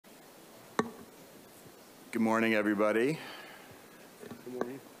Good morning, everybody. Good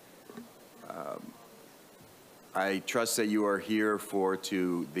morning. I trust that you are here for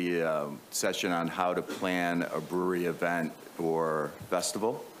the session on how to plan a brewery event or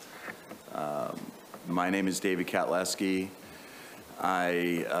festival. My name is David Katleski.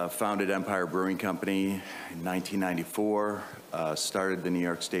 I founded Empire Brewing Company in 1994, started the New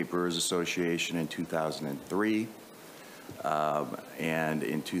York State Brewers Association in 2003, and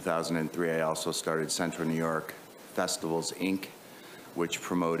in 2003 I also started Central New York Festivals, Inc., which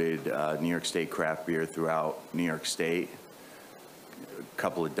promoted New York State craft beer throughout New York State, a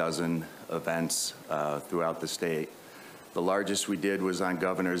couple of dozen events throughout the state. The largest we did was on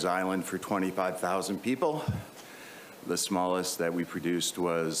Governor's Island for 25,000 people. The smallest that we produced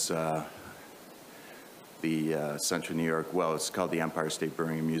was the Central New York, well, it's called the Empire State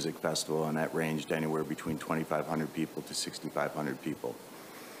Brewing and Music Festival, and that ranged anywhere between 2,500 people to 6,500 people.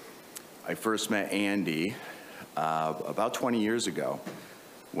 I first met Andy about 20 years ago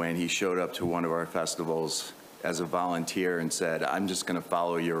when he showed up to one of our festivals as a volunteer and said, "I'm just going to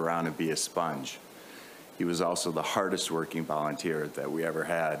follow you around and be a sponge." He was also the hardest working volunteer that we ever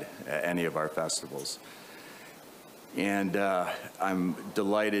had at any of our festivals. And I'm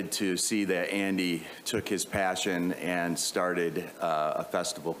delighted to see that Andy took his passion and started a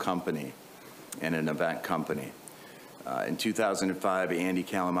festival company and an event company. In 2005, Andy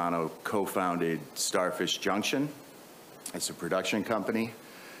Calamano co-founded Starfish Junction. It's a production company.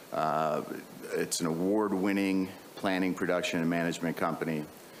 It's an award-winning planning, production, and management company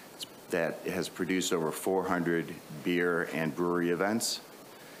that has produced over 400 beer and brewery events.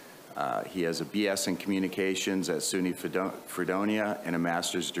 He has a BS in communications at SUNY Fredonia and a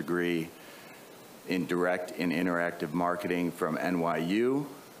master's degree in direct and interactive marketing from NYU,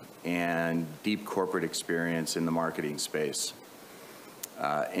 and deep corporate experience in the marketing space.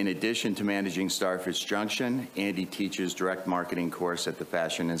 In addition to managing Starfish Junction, Andy teaches direct marketing course at the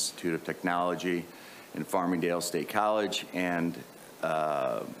Fashion Institute of Technology in Farmingdale State College, and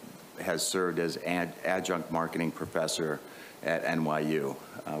has served as adjunct marketing professor at NYU.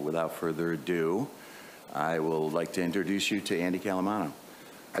 Without further ado, I will like to introduce you to Andy Calamano.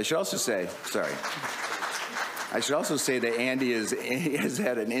 I should also say, that Andy has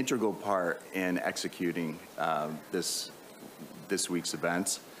had an integral part in executing this week's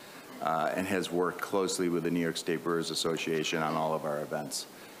events and has worked closely with the New York State Brewers Association on all of our events.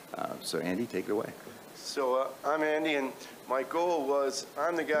 So Andy, take it away. So I'm Andy, and my goal was,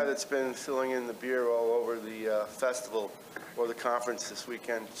 I'm the guy that's been filling in the beer all over the festival or the conference this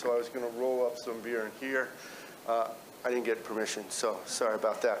weekend. So I was going to roll up some beer in here. I didn't get permission, so sorry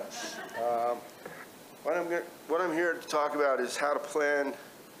about that. What I'm here to talk about is how to plan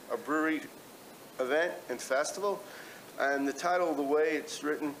a brewery event and festival. And the title of the way it's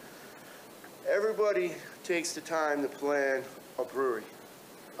written, everybody takes the time to plan a brewery.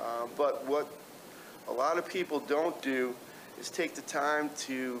 But what a lot of people don't do is take the time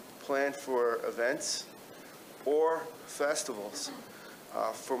to plan for events or festivals.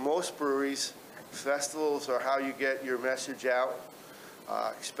 For most breweries, festivals are how you get your message out,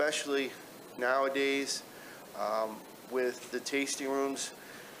 especially nowadays with the tasting rooms.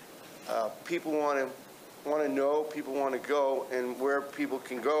 People want to know, people want to go, and where people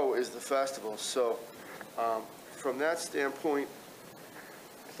can go is the festival. So from that standpoint,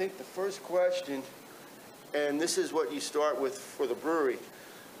 I think the first question, and this is what you start with for the brewery,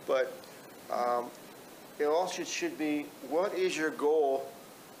 but it also should be, what is your goal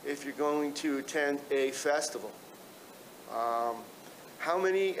if you're going to attend a festival? How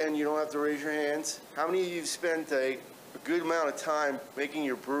many, and you don't have to raise your hands, how many of you have spent a good amount of time making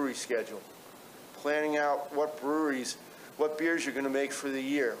your brewery schedule, planning out what beers you're going to make for the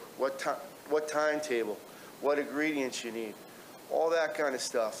year, what timetable, what ingredients you need, all that kind of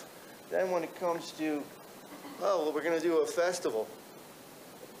stuff. Then when it comes to, oh, well, we're going to do a festival,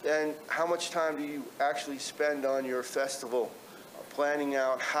 then how much time do you actually spend on your festival, planning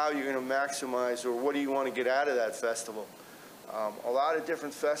out how you're going to maximize, or what do you want to get out of that festival? A lot of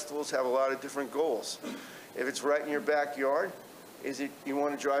different festivals have a lot of different goals. If it's right in your backyard, is it you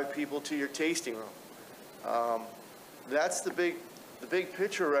want to drive people to your tasting room? That's the big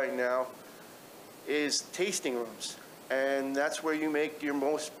picture right now is tasting rooms, and that's where you make your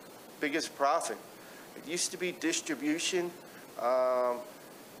biggest profit. It used to be distribution,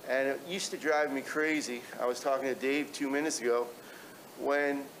 and it used to drive me crazy. I was talking to Dave 2 minutes ago,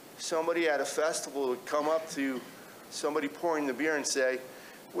 when somebody at a festival would come up to somebody pouring the beer and say,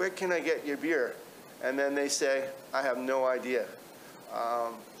 "Where can I get your beer?" And then they say, "I have no idea."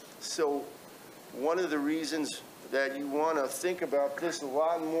 So one of the reasons that you want to think about this a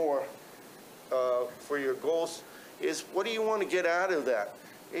lot more for your goals is, what do you want to get out of that?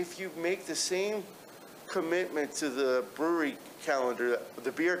 If you make the same commitment to the brewery calendar,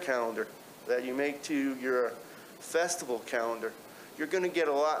 the beer calendar, that you make to your festival calendar, you're going to get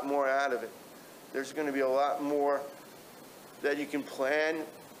a lot more out of it. There's going to be a lot more that you can plan,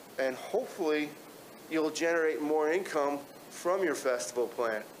 and hopefully you'll generate more income from your festival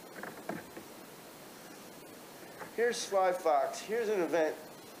plan. Here's Sly Fox. Here's an event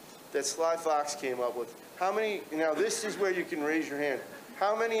that Sly Fox came up with. How many, now this is where you can raise your hand.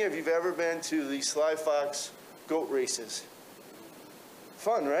 How many of you have ever been to the Sly Fox goat races?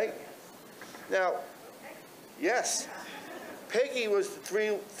 Fun, right? Now, yes, Peggy was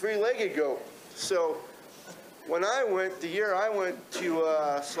the three-legged goat. So when I went, the year I went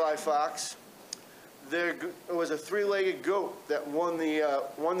to Sly Fox, there was a three-legged goat that won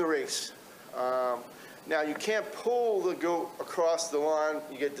the race. Now, you can't pull the goat across the line,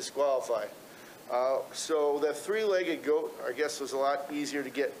 you get disqualified. So the three-legged goat, I guess, was a lot easier to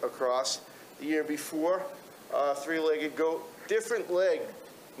get across. The year before, three-legged goat, different leg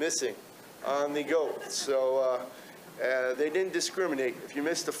missing on the goat. So they didn't discriminate. If you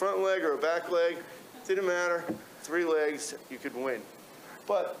missed a front leg or a back leg, didn't matter. 3 legs, you could win.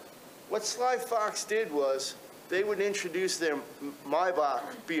 But what Sly Fox did was they would introduce their Maibach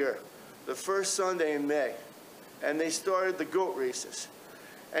beer the first Sunday in May, and they started the goat races.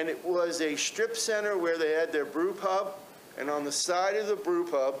 And it was a strip center where they had their brew pub, and on the side of the brew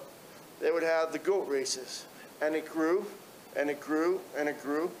pub, they would have the goat races. And it grew, and it grew, and it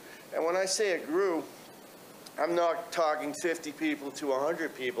grew. And when I say it grew, I'm not talking 50 people to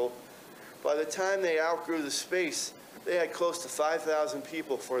 100 people. By the time they outgrew the space, they had close to 5,000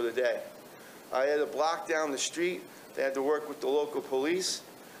 people for the day. I had to block down the street. They had to work with the local police.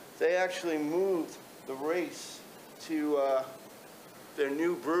 They actually moved the race to their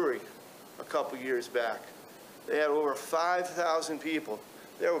new brewery a couple years back. They had over 5,000 people.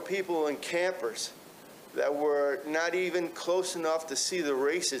 There were people in campers that were not even close enough to see the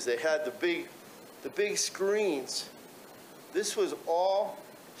races. They had the big screens. This was all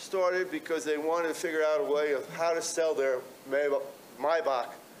started because they wanted to figure out a way of how to sell their Maibach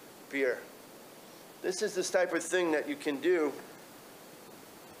beer. This is the type of thing that you can do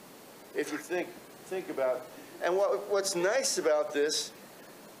if you think about it. And what's nice about this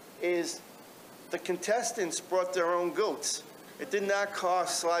is the contestants brought their own goats. It did not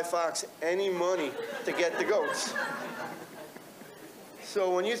cost Sly Fox any money to get the goats.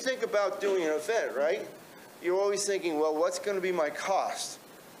 So when you think about doing an event, right, you're always thinking, well, what's going to be my cost?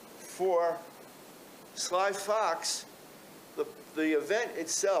 For Sly Fox, the event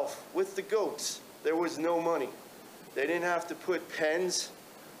itself with the goats, there was no money. They didn't have to put pens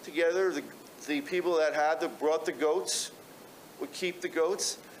together. The people that brought the goats would keep the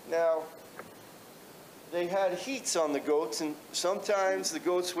goats. Now, they had heats on the goats, and sometimes the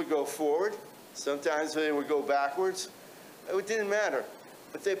goats would go forward, sometimes they would go backwards. It didn't matter.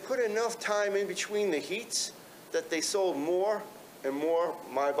 But they put enough time in between the heats that they sold more and more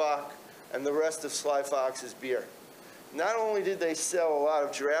Maibach and the rest of Sly Fox's beer. Not only did they sell a lot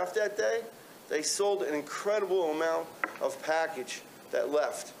of draft that day, they sold an incredible amount of package that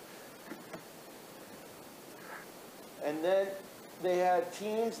left. And then they had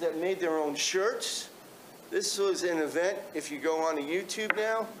teams that made their own shirts. This was an event, if you go on to YouTube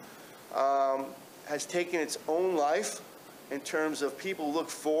now, has taken its own life in terms of people look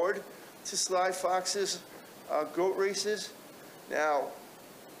forward to Sly Fox's goat races. Now,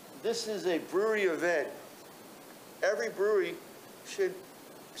 this is a brewery event. Every brewery should,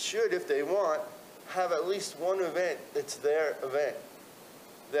 if they want, have at least one event that's their event,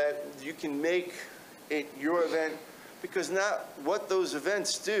 that you can make it your event, because not what those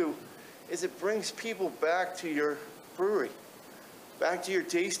events do is it brings people back to your brewery, back to your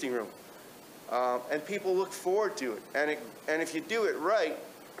tasting room, and people look forward to it. And if you do it right,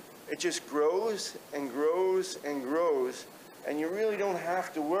 it just grows and grows and grows, and you really don't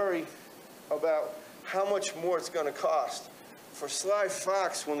have to worry about how much more it's going to cost. For Sly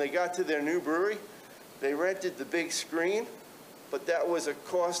Fox, when they got to their new brewery, they rented the big screen, but that was a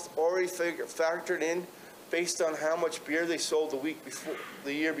cost already factored in based on how much beer they sold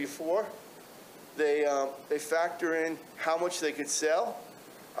the year before. They factor in how much they could sell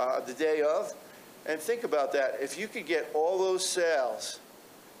the day of. And think about that. If you could get all those sales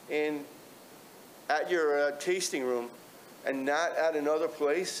at your tasting room and not at another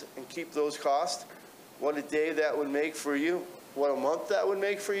place and keep those costs, what a day that would make for you, what a month that would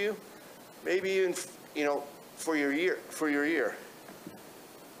make for you, maybe even, for your year.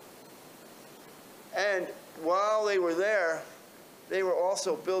 And while they were there, they were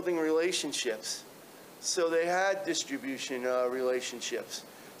also building relationships. So they had distribution relationships.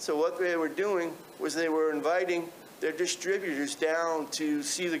 So what they were doing was they were inviting their distributors down to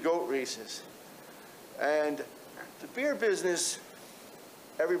see the goat races. And the beer business,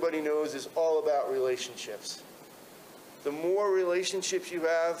 everybody knows, is all about relationships. The more relationships you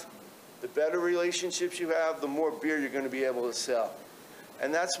have, the better relationships you have, the more beer you're going to be able to sell.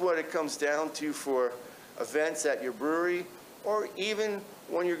 And that's what it comes down to for events at your brewery, or even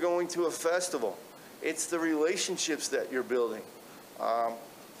when you're going to a festival. It's the relationships that you're building.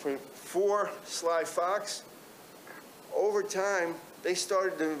 For Sly Fox, over time, they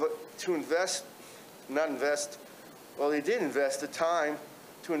started to invest, well, they did invest the time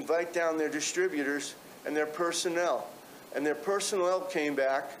to invite down their distributors and their personnel. And their personnel came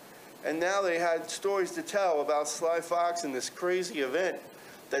back, and now they had stories to tell about Sly Fox and this crazy event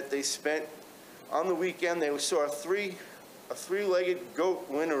that they spent. On the weekend, they saw a three-legged goat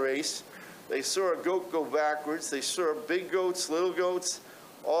win a race. They saw a goat go backwards. They saw big goats, little goats,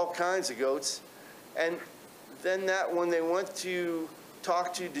 all kinds of goats. And then when they went to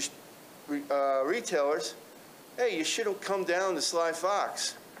talk to retailers, hey, you should have come down to Sly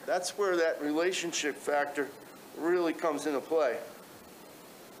Fox. That's where that relationship factor really comes into play.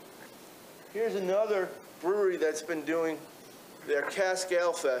 Here's another brewery that's been doing their Cask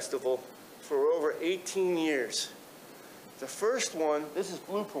Ale Festival for over 18 years. The first one, this is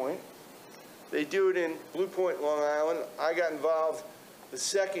Blue Point. They do it in Blue Point, Long Island. I got involved the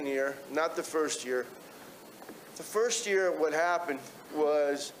second year, not the first year. The first year, what happened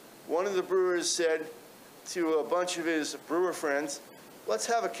was one of the brewers said to a bunch of his brewer friends, let's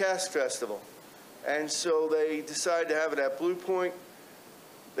have a cask festival. And so they decided to have it at Blue Point.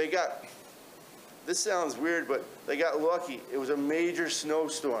 This sounds weird, but they got lucky. It was a major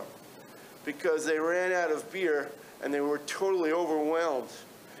snowstorm because they ran out of beer and they were totally overwhelmed.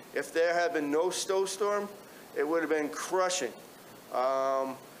 If there had been no snowstorm, it would have been crushing.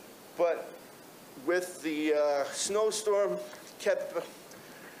 But with the snowstorm,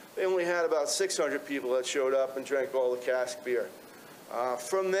 they only had about 600 people that showed up and drank all the cask beer.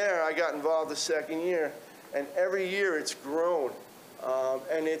 From there, I got involved the second year, and every year it's grown.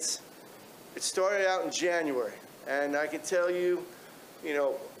 And it started out in January. And I can tell you,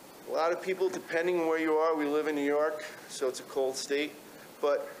 a lot of people, depending on where you are, we live in New York, so it's a cold state.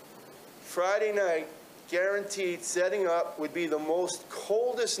 But Friday night, guaranteed, setting up would be the most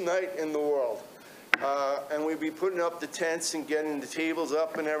coldest night in the world. And we'd be putting up the tents and getting the tables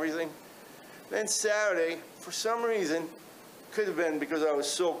up and everything. Then Saturday, for some reason, could have been because I was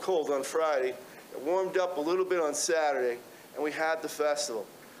so cold on Friday, it warmed up a little bit on Saturday, and we had the festival.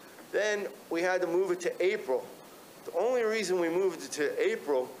 Then we had to move it to April. The only reason we moved it to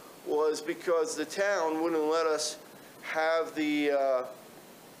April was because the town wouldn't let us have the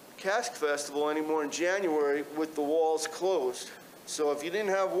cask festival anymore in January with the walls closed. So if you didn't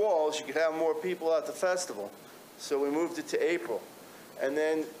have walls, you could have more people at the festival. So we moved it to April. And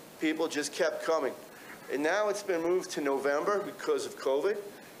then people just kept coming. And now it's been moved to November because of COVID.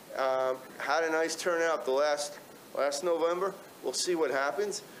 Had a nice turnout the last November. We'll see what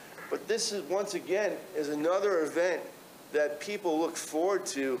happens. But this is, once again, is another event that people look forward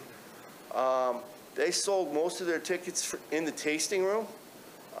to. They sold most of their tickets in the tasting room,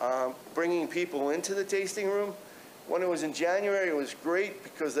 bringing people into the tasting room. When it was in January, it was great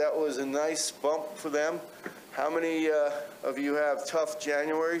because that was a nice bump for them. How many of you have tough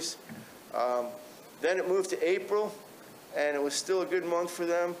Januaries? Then it moved to April, and it was still a good month for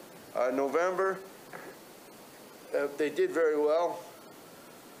them. November, they did very well.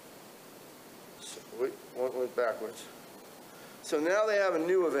 So, one went backwards. So now they have a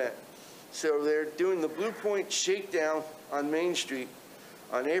new event. So they're doing the Blue Point Shakedown on Main Street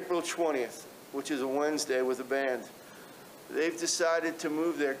on April 20th, which is a Wednesday with a band. They've decided to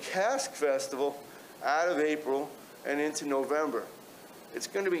move their Cask Festival out of April and into November. It's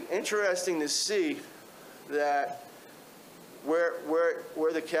going to be interesting to see that where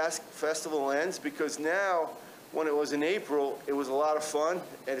the Cask Festival ends, because now, when it was in April, it was a lot of fun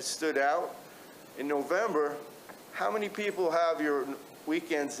and it stood out. In November, how many people have your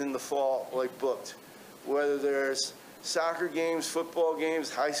weekends in the fall booked? Whether there's soccer games, football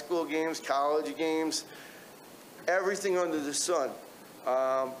games, high school games, college games, everything under the sun.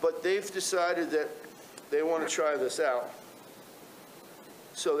 But they've decided that they want to try this out.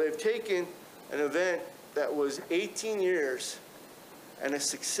 So they've taken an event that was 18 years and a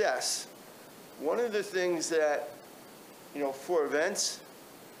success. One of the things that, for events,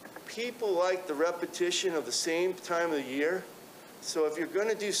 people like the repetition of the same time of the year. So if you're going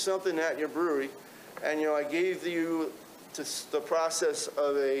to do something at your brewery, and I gave you the process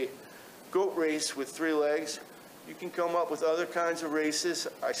of a goat race with 3 legs. You can come up with other kinds of races.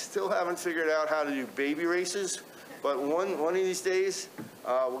 I still haven't figured out how to do baby races, but one of these days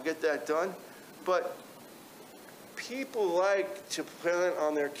we'll get that done. But people like to plan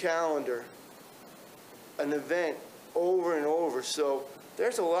on their calendar an event over and over, so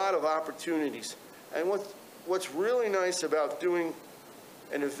there's a lot of opportunities. And what's really nice about doing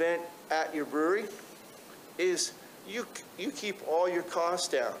an event at your brewery is you keep all your costs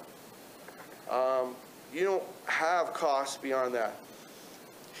down. You don't have costs beyond that.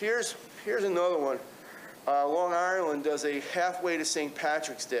 Here's another one. Long Island does a halfway to St.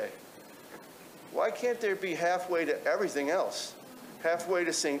 Patrick's Day. Why can't there be halfway to everything else? Halfway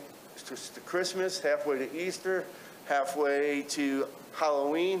to Christmas, halfway to Easter, halfway to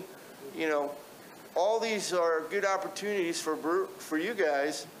Halloween. You know, all these are good opportunities for you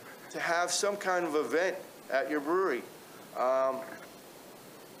guys to have some kind of event at your brewery.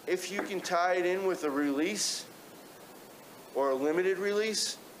 If you can tie it in with a release or a limited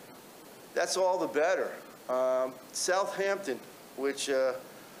release, that's all the better. Southampton, which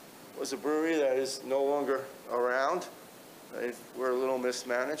was a brewery that is no longer around. We're a little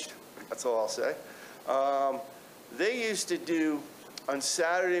mismanaged, that's all I'll say. They used to do, on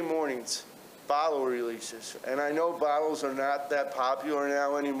Saturday mornings, bottle releases. And I know bottles are not that popular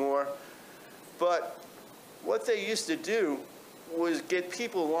now anymore, but what they used to do was get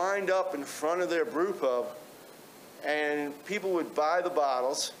people lined up in front of their brew pub, and people would buy the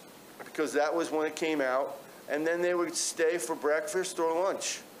bottles because that was when it came out, and then they would stay for breakfast or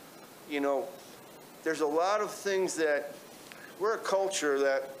lunch. You know, there's a lot of things that, we're a culture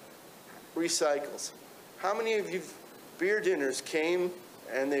that recycles. That many of you beer dinners came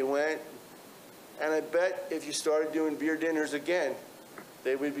and they went, and I bet if you started doing beer dinners again,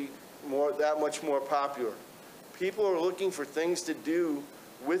 they would be that much more popular. People are looking for things to do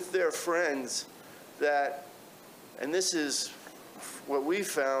with their friends that, and this is what we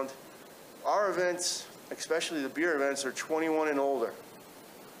found, our events, especially the beer events, are 21 and older.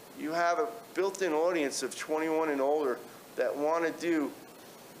 You have a built-in audience of 21 and older that want to do,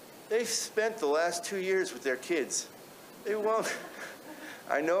 they've spent the last 2 years with their kids. They won't,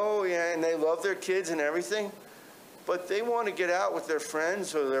 I know, yeah, and they love their kids and everything, but they want to get out with their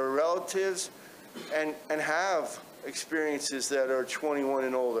friends or their relatives and have experiences that are 21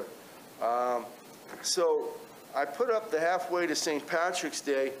 and older. So I put up the halfway to St. Patrick's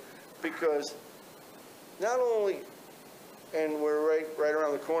Day because not only, and we're right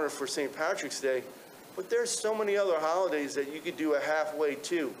around the corner for St. Patrick's Day, but there's so many other holidays that you could do a halfway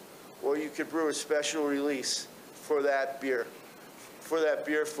to, or you could brew a special release for that beer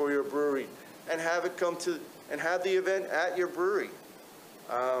for your brewery, and have it come to, and have the event at your brewery.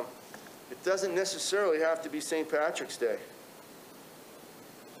 It doesn't necessarily have to be St. Patrick's Day.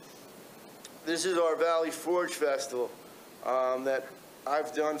 This is our Valley Forge Festival that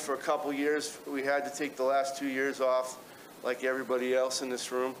I've done for a couple years. We had to take the last 2 years off, like everybody else in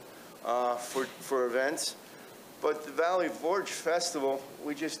this room, for events. But the Valley Forge Festival,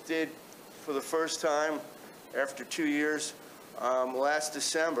 we just did for the first time after 2 years last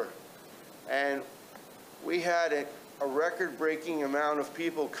December. And we had a record-breaking amount of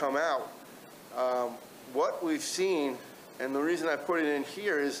people come out. What we've seen, and the reason I put it in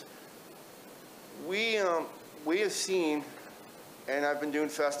here is we have seen, and I've been doing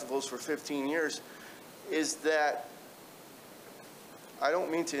festivals for 15 years, is that, I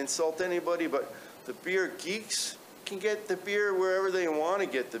don't mean to insult anybody, but the beer geeks can get the beer wherever they want to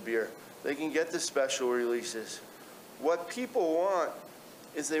get the beer. They can get the special releases. What people want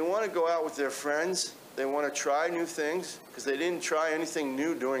is they want to go out with their friends. They want to try new things because they didn't try anything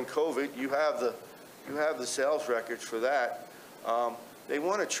new during COVID. You have the sales records for that. They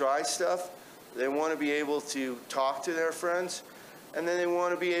want to try stuff. They want to be able to talk to their friends, and then they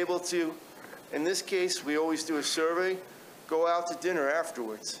want to be able to, in this case, we always do a survey, go out to dinner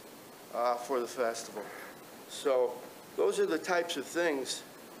afterwards for the festival. So those are the types of things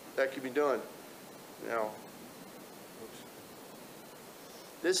that can be done. Now,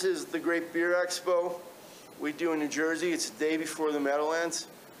 this is the Great Beer Expo we do in New Jersey. It's the day before the Meadowlands.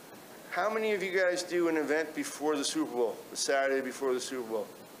 How many of you guys do an event before the Super Bowl, the Saturday before the Super Bowl?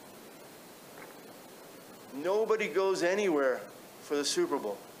 Nobody goes anywhere for the Super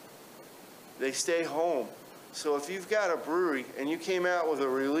Bowl. They stay home. So if you've got a brewery and you came out with a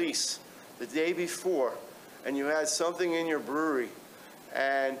release the day before and you had something in your brewery,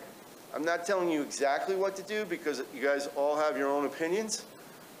 and I'm not telling you exactly what to do because you guys all have your own opinions,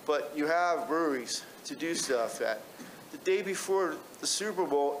 but you have breweries to do stuff at. The day before the Super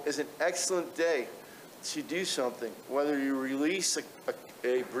Bowl is an excellent day to do something, whether you release a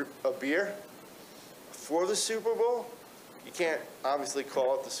beer for the Super Bowl. You can't obviously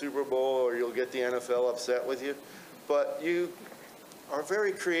call it the Super Bowl or you'll get the NFL upset with you, but you are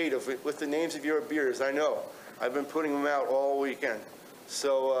very creative with the names of your beers. I know. I've been putting them out all weekend.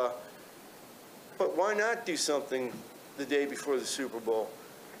 So, but why not do something the day before the Super Bowl?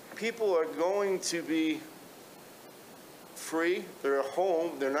 People are going to be free. They're at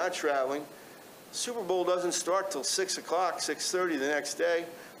home. They're not traveling. Super Bowl doesn't start till 6 o'clock, 6:30 the next day,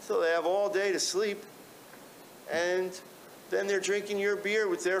 so they have all day to sleep. And then they're drinking your beer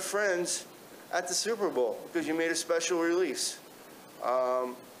with their friends at the Super Bowl because you made a special release.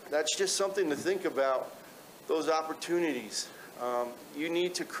 That's just something to think about, those opportunities. You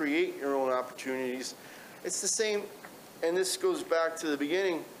need to create your own opportunities. It's the same, and this goes back to the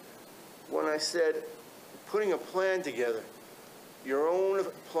beginning when I said putting a plan together. Your own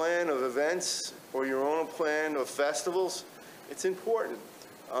plan of events or your own plan of festivals, it's important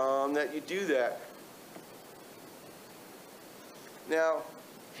that you do that. Now,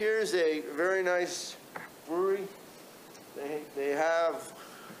 here's a very nice brewery. They have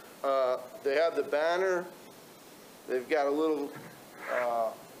the banner. They've got a little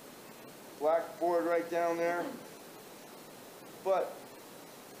blackboard right down there.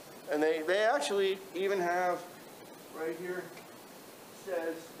 And they actually even have right here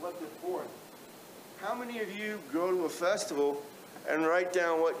says what they're pouring. How many of you go to a festival and write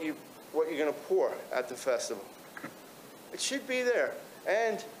down what you're going to pour at the festival? It should be there.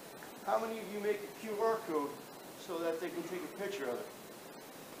 And how many of you make a QR code so that they can take a picture of it?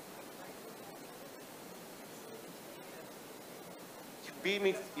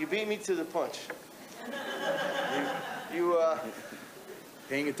 You beat me to the punch.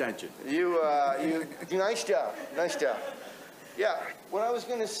 Paying attention. Nice job, nice job. Yeah, what I was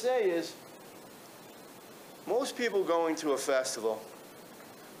going to say is, most people going to a festival,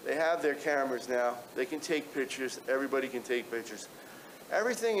 they have their cameras now. They can take pictures. Everybody can take pictures.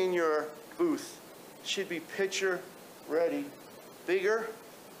 Everything in your booth should be picture ready, bigger,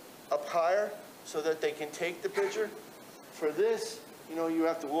 up higher, so that they can take the picture. For this, you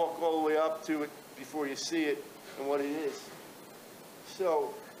have to walk all the way up to it before you see it and what it is.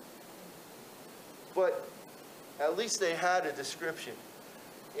 So, but at least they had a description.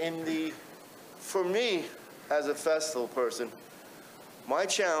 For me, as a festival person, my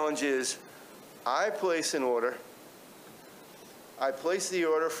challenge is I place an order. I place the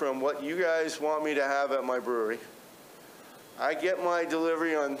order from what you guys want me to have at my brewery. I get my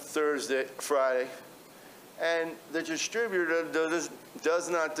delivery on Friday, and the distributor the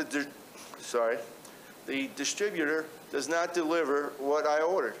distributor does not deliver what I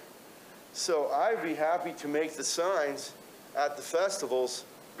ordered. So I'd be happy to make the signs at the festivals,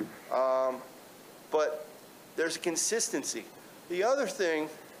 but there's consistency. The other thing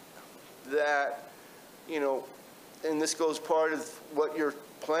that, and this goes part of what your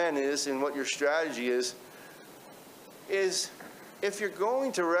plan is and what your strategy is if you're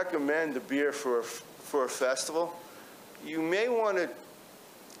going to recommend a beer for a festival, you may want to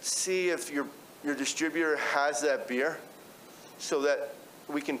see if your distributor has that beer so that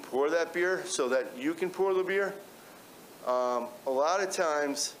we can pour that beer, so that you can pour the beer. A lot of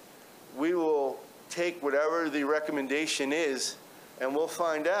times we will take whatever the recommendation is and we'll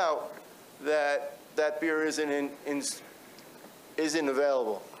find out that that beer isn't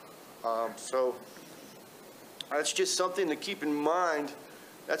available. So that's just something to keep in mind.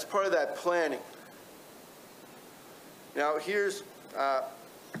 That's part of that planning. Now here's,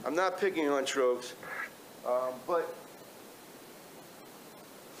 I'm not picking on Trogs, but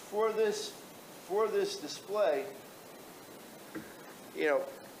for this display,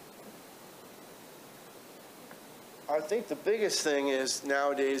 I think the biggest thing is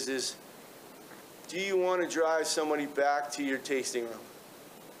nowadays is, do you want to drive somebody back to your tasting room?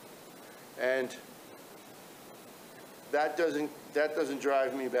 And that doesn't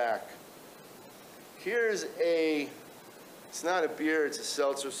drive me back. Here's it's not a beer, it's a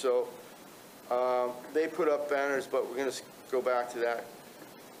seltzer, so they put up banners, but we're going to go back to that.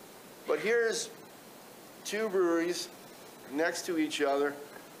 But here's two breweries next to each other.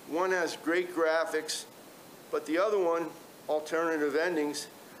 One has great graphics, but the other one, Alternative Endings,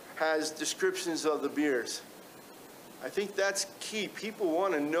 has descriptions of the beers. I think that's key. People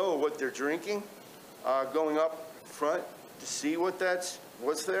want to know what they're drinking, going up front to see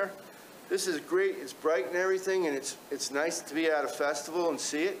what's there. This is great. It's bright and everything, and it's nice to be at a festival and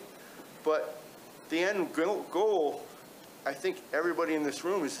see it. But the end goal, I think everybody in this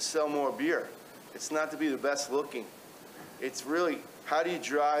room, is to sell more beer. It's not to be the best looking. It's really, how do you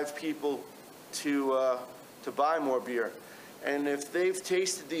drive people to buy more beer. And if they've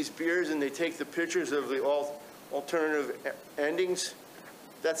tasted these beers and they take the pictures of the alternative endings,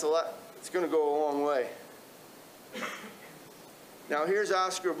 that's a lot. It's going to go a long way. Now here's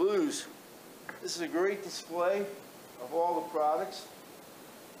Oscar Blues. This is a great display of all the products,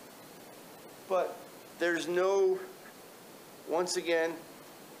 but there's no, once again,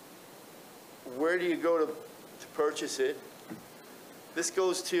 where do you go to purchase it? This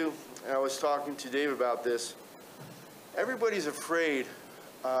goes to, and I was talking to Dave about this, everybody's afraid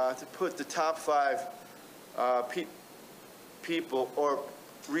to put the top 5 people or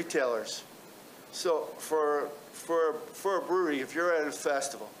retailers. So for a brewery, if you're at a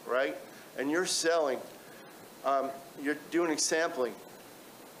festival, right, and you're selling, you're doing sampling,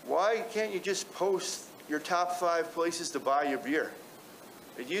 why can't you just post your top 5 places to buy your beer?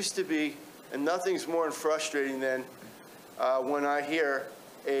 It used to be, and nothing's more frustrating than when I hear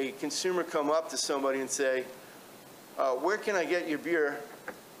a consumer come up to somebody and say, where can I get your beer?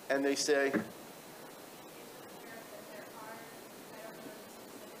 And they say,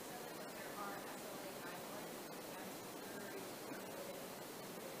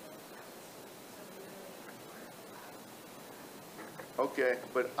 okay,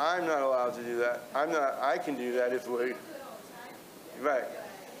 but I'm not allowed to do that. I can do that if we, right.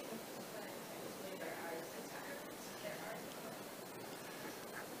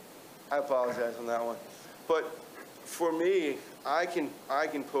 I apologize on that one. But for me, I can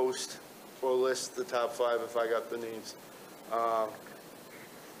post or list the top 5 if I got the names,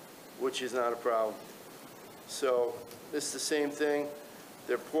 which is not a problem. So it's the same thing.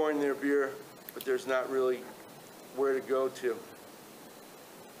 They're pouring their beer, but there's not really where to go to.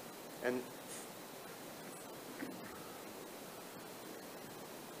 And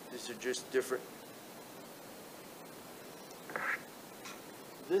these are just different.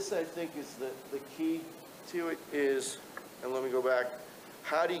 This, I think, is the key to it is, and let me go back,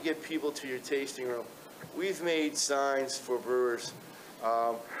 how do you get people to your tasting room? We've made signs for brewers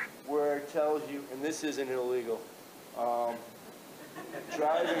where it tells you, and this isn't illegal, where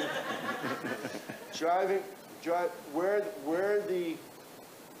the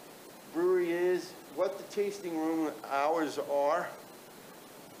brewery is, what the tasting room hours are.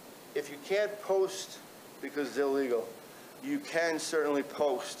 If you can't post because it's illegal, you can certainly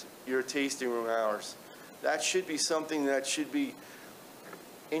post your tasting room hours. That should be something that should be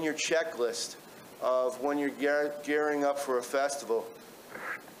in your checklist of when you're gearing up for a festival,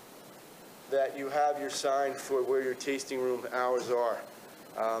 that you have your sign for where your tasting room hours are,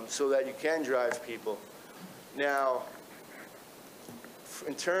 so that you can drive people. Now,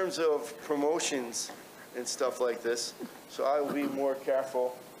 in terms of promotions and stuff like this, so I will be more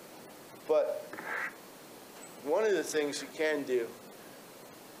careful, but one of the things you can do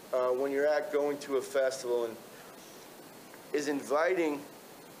when you're going to a festival is inviting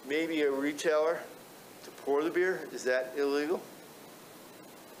maybe a retailer to pour the beer. Is that illegal?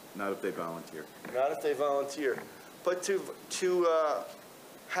 Not if they volunteer. Not if they volunteer. But to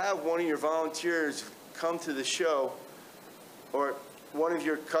have one of your volunteers come to the show, or one of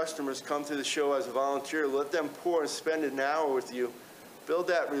your customers come to the show as a volunteer, let them pour and spend an hour with you, build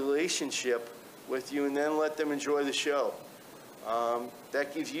that relationship with you, and then let them enjoy the show.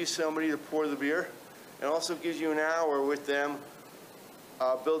 That gives you somebody to pour the beer, and also gives you an hour with them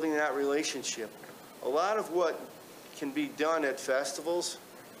building that relationship. A lot of what can be done at festivals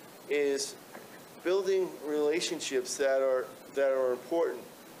is building relationships that are important,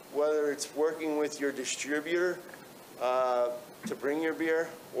 whether it's working with your distributor to bring your beer,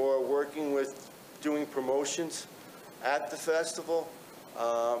 or working with doing promotions at the festival,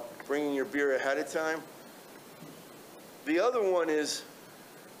 bringing your beer ahead of time. The other one is,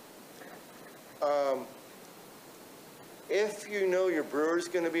 if you know your brewer's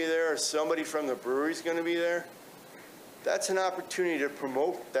going to be there, or somebody from the brewery's going to be there, that's an opportunity to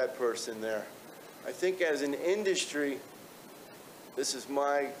promote that person there. I think as an industry, this is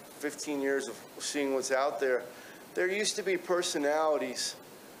my 15 years of seeing what's out there, there used to be personalities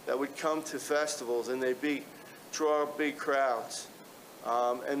that would come to festivals and they'd draw big crowds.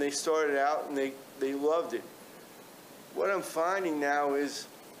 And they started out and they loved it. What I'm finding now is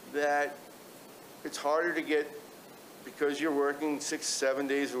that it's harder to get, because you're working 6-7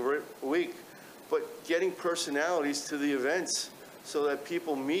 days a week, but getting personalities to the events so that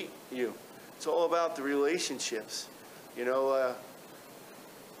people meet you. It's all about the relationships. You know,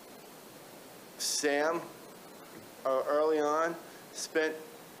 Sam, early on,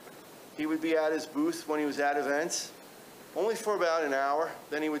 he would be at his booth when he was at events, only for about an hour,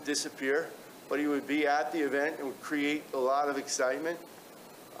 then he would disappear, but he would be at the event and would create a lot of excitement.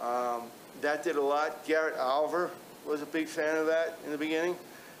 that did a lot. Garrett Oliver was a big fan of that in the beginning.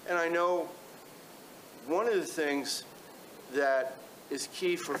 And I know one of the things that is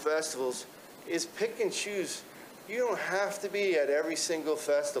key for festivals is pick and choose. You don't have to be at every single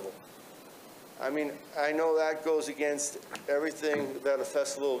festival. I mean, I know that goes against everything that a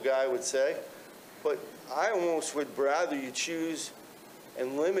festival guy would say, but I almost would rather you choose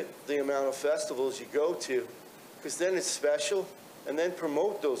and limit the amount of festivals you go to, because then it's special, and then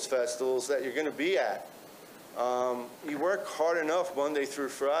promote those festivals that you're going to be at. You work hard enough Monday through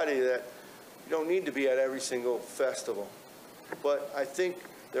Friday that you don't need to be at every single festival. But I think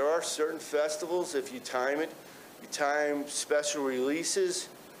there are certain festivals, if you time it, you time special releases,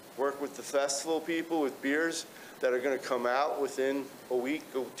 work with the festival people with beers that are going to come out within a week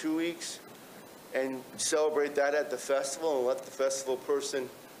or 2 weeks, and celebrate that at the festival and let the festival person,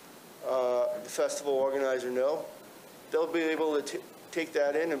 the festival organizer know. They'll be able to take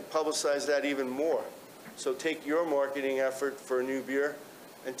that in and publicize that even more. So take your marketing effort for a new beer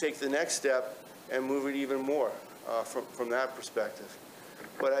and take the next step and move it even more from that perspective.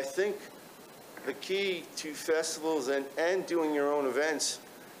 But I think the key to festivals and doing your own events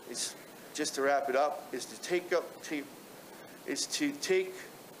is, just to wrap it up, is to take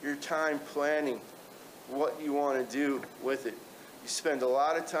your time planning what you want to do with it. You spend a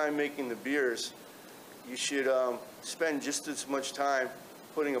lot of time making the beers. You should spend just as much time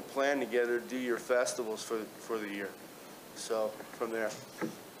putting a plan together to do your festivals for the year. So from there,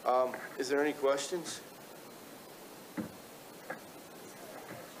 is there any questions?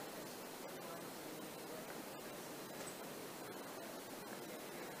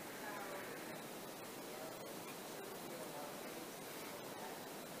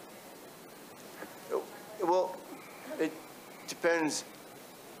 Well, it depends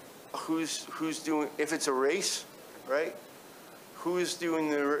who's doing, if it's a race, right? Who's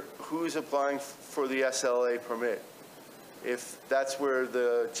applying for the SLA permit? If that's where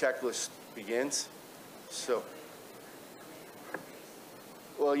the checklist begins. So,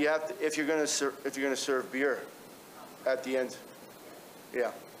 well, you have to, if you're going to serve beer at the end.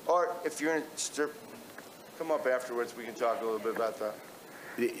 Yeah. Or if you're going to serve, come up afterwards, we can talk a little bit about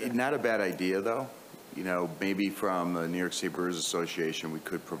that. Not a bad idea, though. You know, maybe from the New York State Brewers Association, we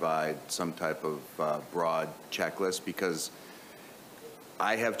could provide some type of broad checklist, because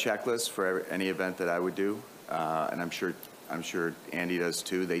I have checklists for any event that I would do, and I'm sure Andy does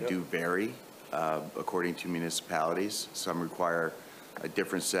too. They do vary according to municipalities. Some require a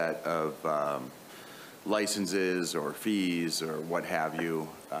different set of licenses or fees or what have you.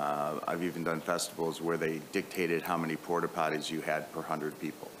 I've even done festivals where they dictated how many porta potties you had per 100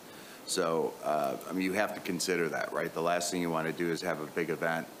 people. So, I mean, you have to consider that, right? The last thing you want to do is have a big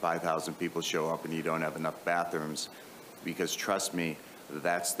event, 5,000 people show up, and you don't have enough bathrooms, because trust me,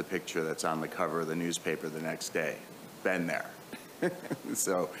 that's the picture that's on the cover of the newspaper the next day. Been there.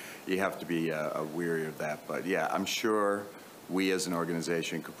 So you have to be weary of that. But yeah, I'm sure we as an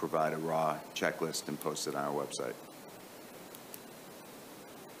organization could provide a raw checklist and post it on our website.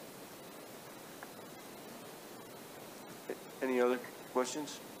 Any other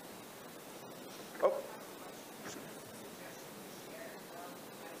questions? Oh.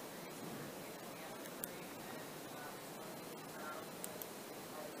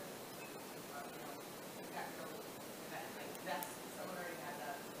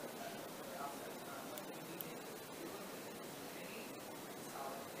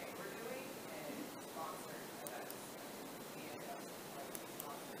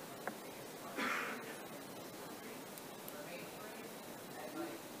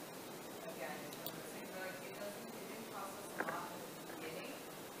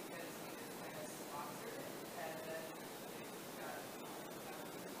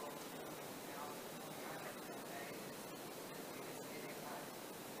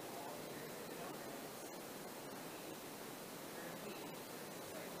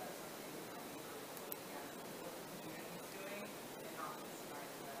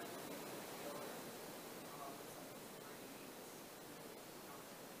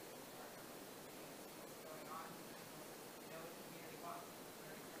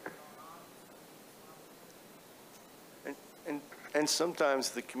 And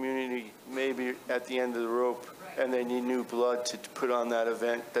sometimes the community may be at the end of the rope, and they need new blood to put on that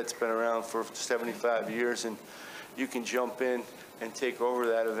event that's been around for 75 years, and you can jump in and take over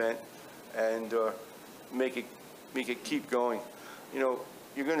that event and make it keep going. You know,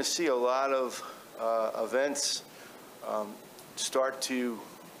 you're going to see a lot of events start to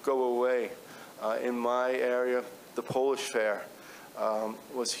go away. In my area, the Polish Fair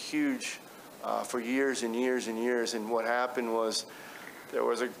was huge for years and years and years, and what happened was there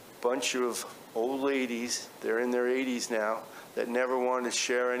was bunch of old ladies, they're in their 80s now, that never wanted to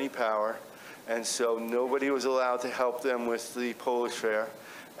share any power, and so nobody was allowed to help them with the Polish Fair,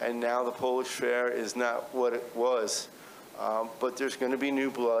 and now the Polish Fair is not what it was. But there's going to be new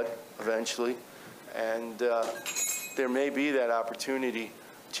blood eventually, and there may be that opportunity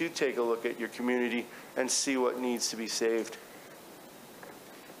to take a look at your community and see what needs to be saved.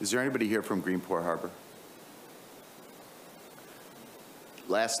 Is there anybody here from Greenport Harbor?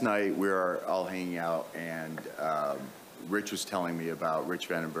 Last night we were all hanging out, and Rich was telling me about, Rich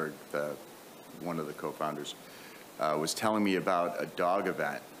Vandenberg, one of the co-founders, was telling me about a dog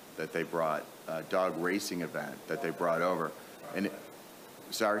event that they brought, a dog racing event that they brought over. And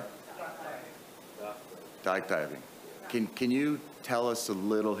sorry? Dog diving. Can you tell us a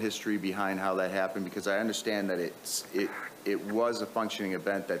little history behind how that happened? Because I understand that it was a functioning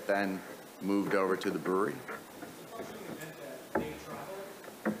event that then moved over to the brewery.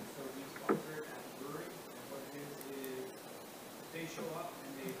 They show up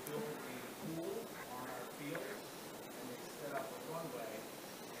and they build a pool on our field, and they set up a runway,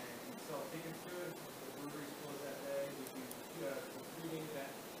 and we sell tickets to it. The brewery's closed that day. We do a 3-day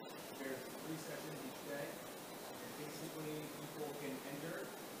event. There's 3 sessions each day, and basically people can enter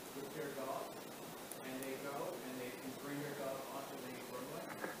with their dog, and they go and they can bring their dog onto the runway,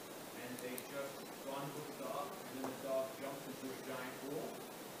 and they just run with the dog, and then the dog jumps into a giant pool,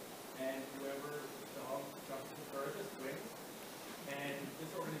 and whoever dog jumps the furthest wins. And this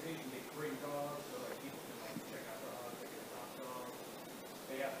organization, they bring dogs, so like people can like check out dogs, they can adopt dogs.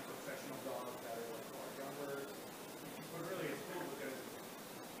 They have professional dogs that are like far younger. But really, it's cool because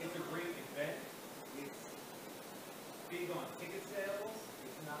it's a great event. It's big on ticket sales.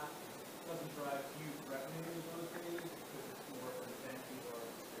 It's not, doesn't drive huge revenue those days because it's more of an event.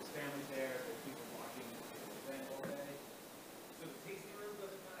 There's families there, there's people watching the event all day. So the tasting room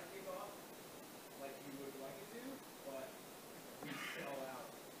doesn't kind of kick off like you would like it to, but we sell out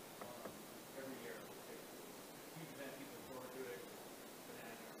every year. Huge event, people look forward to it,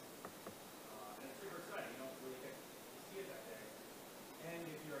 bananas. And it's super exciting. You don't really get to see it that day. And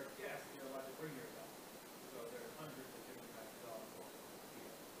if you're a guest, you're allowed to bring your dog. So there are hundreds of different types of dogs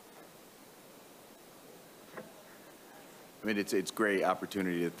here. I mean, it's a great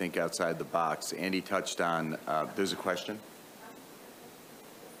opportunity to think outside the box. Andy touched on, there's a question?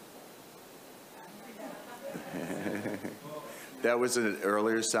 That was an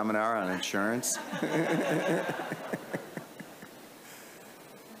earlier seminar on insurance.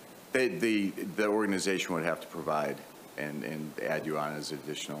 The organization would have to provide and add you on as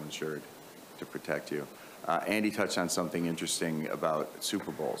additional insured to protect you. Andy touched on something interesting about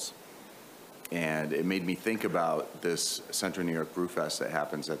Super Bowls. And it made me think about this Central New York Brew Fest that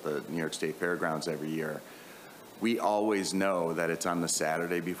happens at the New York State Fairgrounds every year. We always know that it's on the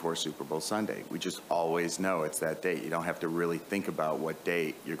Saturday before Super Bowl Sunday. We just always know it's that date. You don't have to really think about what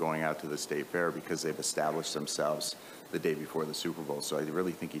date you're going out to the State Fair because they've established themselves the day before the Super Bowl. So I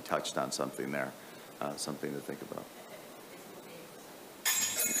really think he touched on something there, something to think about.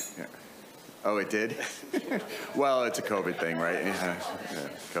 Yeah. Oh, it did? Well, it's a COVID thing, right? Yeah.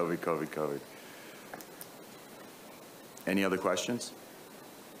 COVID. Any other questions?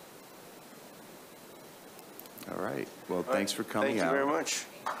 All right. Well, thanks for coming out. Thank you very much.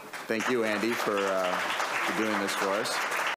 Thank you, Andy, for doing this for us.